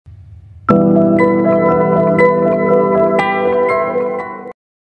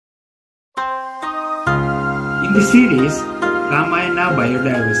is Ramayana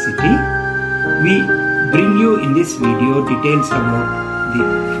Biodiversity. We bring you in this video details about the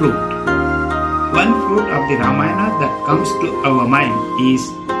fruit. One fruit of the Ramayana that comes to our mind is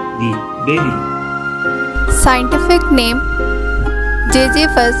the berry. Scientific name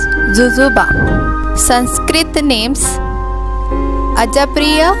Jejefus jujuba. Sanskrit names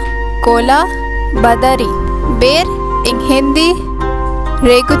Ajapriya, Kola, Badari. Bear in Hindi,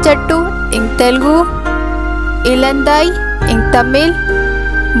 Reguchattu in Telugu, Ilandai in Tamil,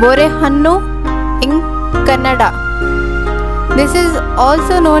 Borehannu in Kannada. This is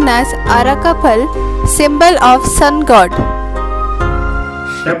also known as Arakapal, symbol of sun god.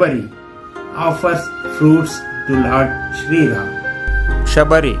 Shabari offers fruits to Lord Sri Ram.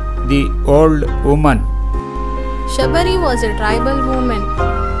 Shabari, the old woman. Shabari was a tribal woman.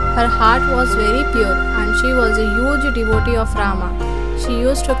 Her heart was very pure and she was a huge devotee of Rama. She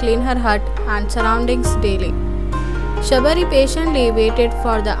used to clean her hut and surroundings daily. Shabari patiently waited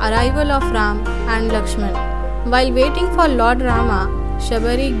for the arrival of Ram and Lakshman. While waiting for Lord Rama,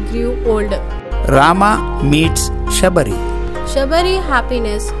 Shabari grew old. Rama meets Shabari. Shabari's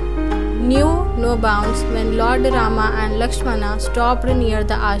happiness knew no bounds when Lord Rama and Lakshmana stopped near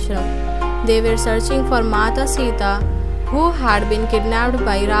the ashram. They were searching for Mata Sita, who had been kidnapped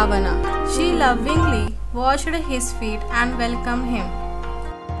by Ravana. She lovingly washed his feet and welcomed him.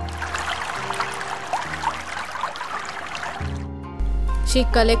 She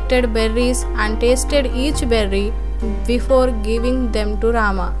collected berries and tasted each berry before giving them to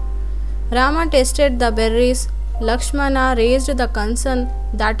Rama. Rama tasted the berries. Lakshmana raised the concern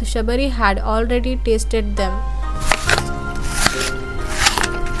that Shabari had already tasted them.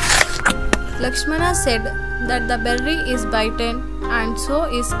 Lakshmana said that the berry is bitten and so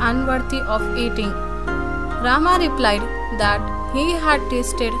is unworthy of eating. Rama replied that he had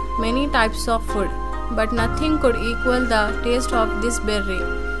tasted many types of food, but nothing could equal the taste of this berry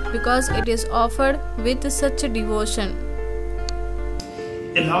because it is offered with such devotion.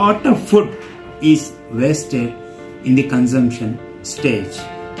 A lot of food is wasted in the consumption stage.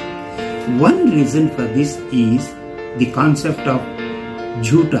 One reason for this is the concept of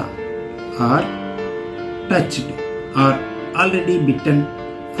jhuta or touched or already bitten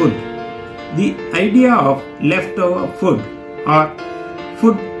food. The idea of leftover food or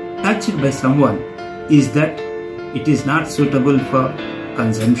food touched by someone is that it is not suitable for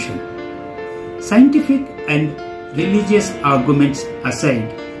consumption. Scientific and religious arguments aside,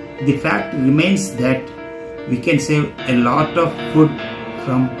 the fact remains that we can save a lot of food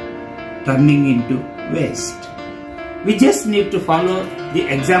from turning into waste. We just need to follow the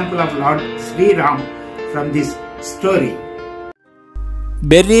example of Lord Sri Ram from this story.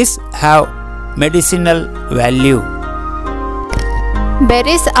 Berries have medicinal value.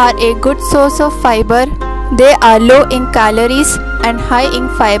 Berries are a good source of fiber. They are low in calories and high in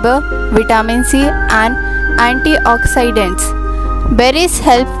fiber, vitamin C and antioxidants. Berries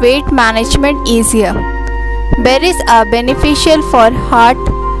help weight management easier. Berries are beneficial for heart.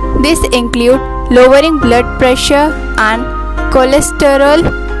 These include lowering blood pressure and cholesterol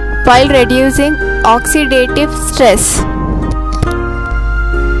while reducing oxidative stress.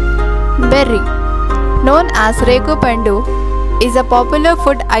 Berry, known as Regu Pandu, is a popular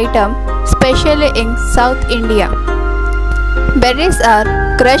food item, especially in South India. Berries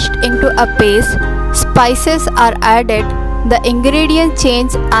are crushed into a paste, spices are added, the ingredients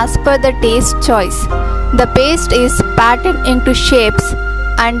change as per the taste choice. The paste is patted into shapes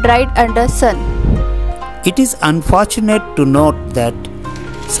and dried under sun. It is unfortunate to note that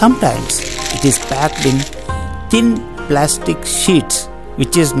sometimes it is packed in thin plastic sheets,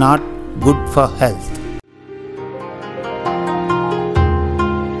 which is not good for health.